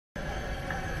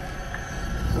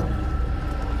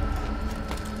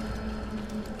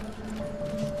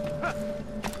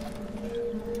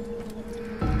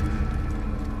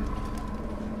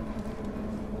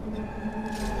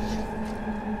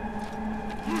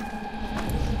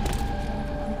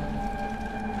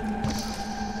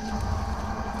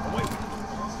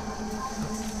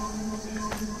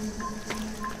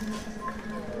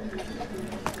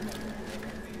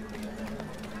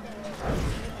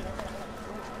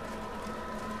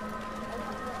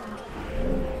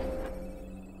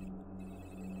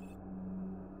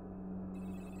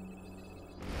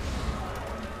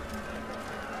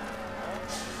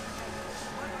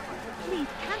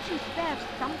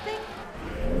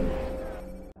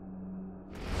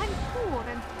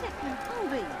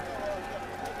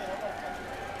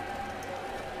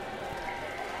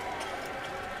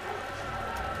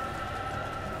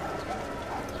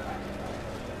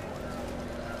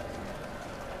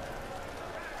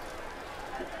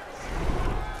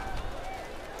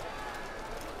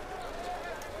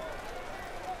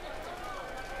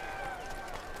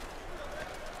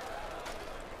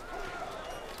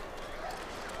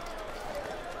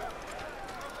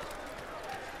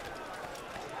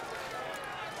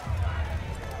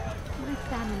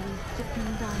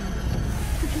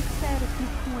therapy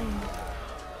coin.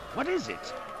 What is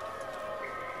it?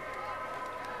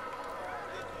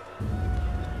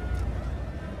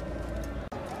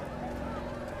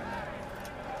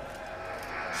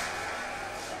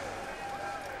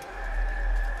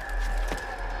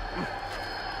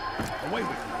 Away with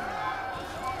you.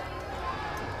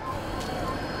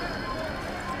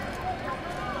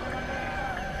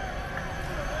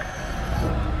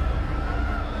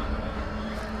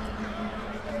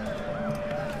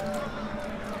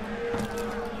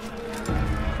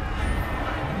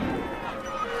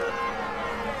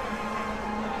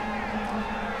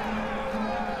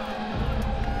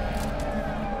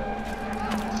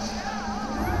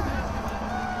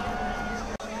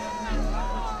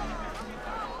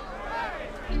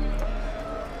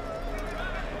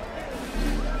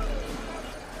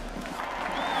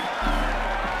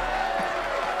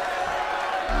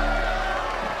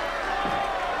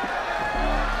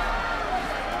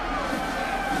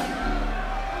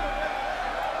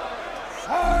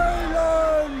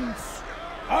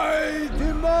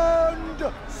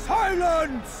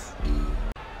 Silence!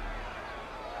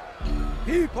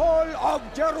 People of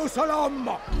Jerusalem,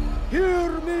 hear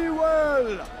me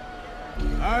well.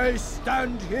 I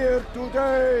stand here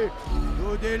today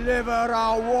to deliver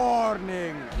a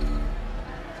warning.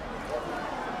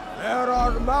 There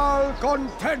are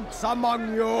malcontents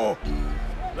among you.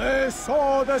 They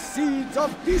sow the seeds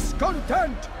of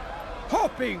discontent,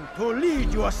 hoping to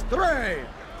lead you astray.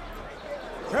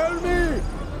 Tell me,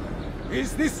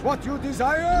 is this what you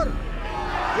desire? To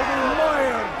be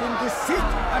mired in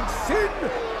deceit and sin?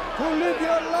 To live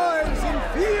your lives in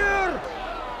fear?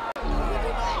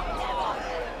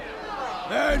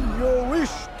 Then you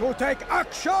wish to take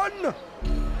action?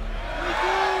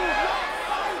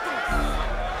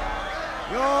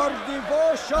 Your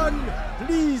devotion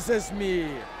pleases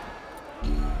me.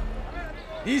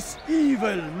 This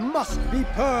evil must be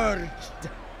purged.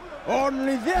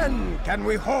 Only then can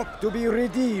we hope to be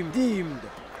redeemed.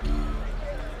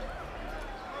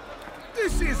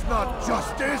 This is not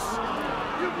justice!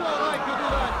 You've no right to do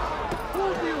that! Who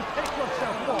do you take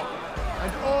yourself for?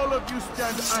 And all of you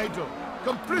stand idle,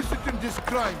 complicit in this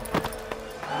crime.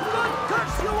 Blood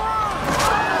curse you are!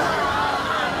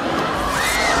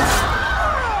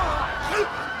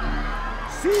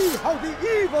 See how the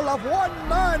evil of one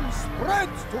man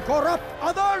spreads to corrupt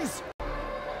others?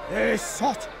 They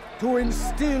sought to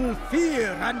instill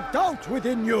fear and doubt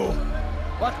within you,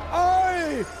 but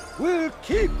I will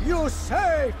keep you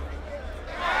safe.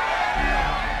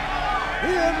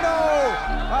 Here now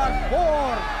are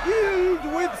four filled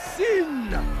with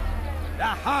sin: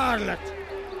 the harlot,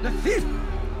 the thief,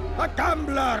 the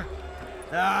gambler,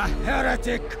 the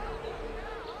heretic.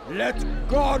 Let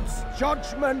God's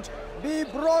judgment be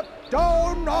brought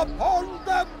down upon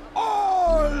them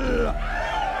all!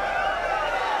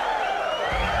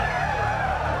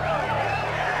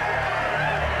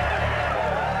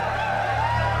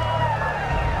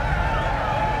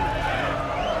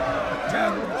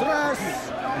 Temptress!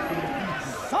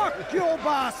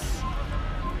 Succubus!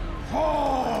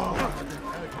 Oh!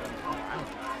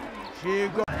 She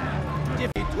goes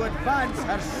to advance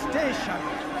her station.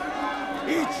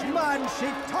 Each man she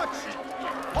touched,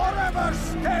 forever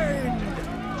stained!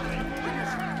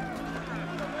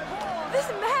 This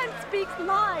man speaks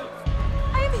lies.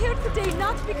 I am here today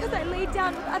not because I laid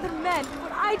down with other men, for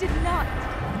I did not.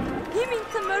 He means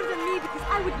to murder me because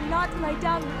I would not lie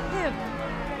down with him.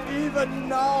 Even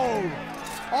now,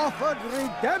 offered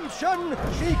redemption,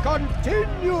 she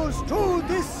continues to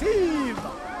deceive.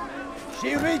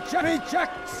 She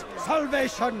rejects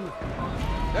salvation.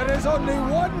 There is only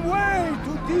one way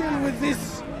to deal with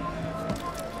this.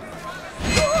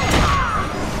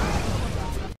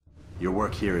 Your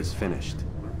work here is finished.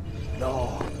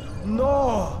 No,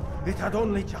 no, it had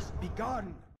only just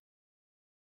begun.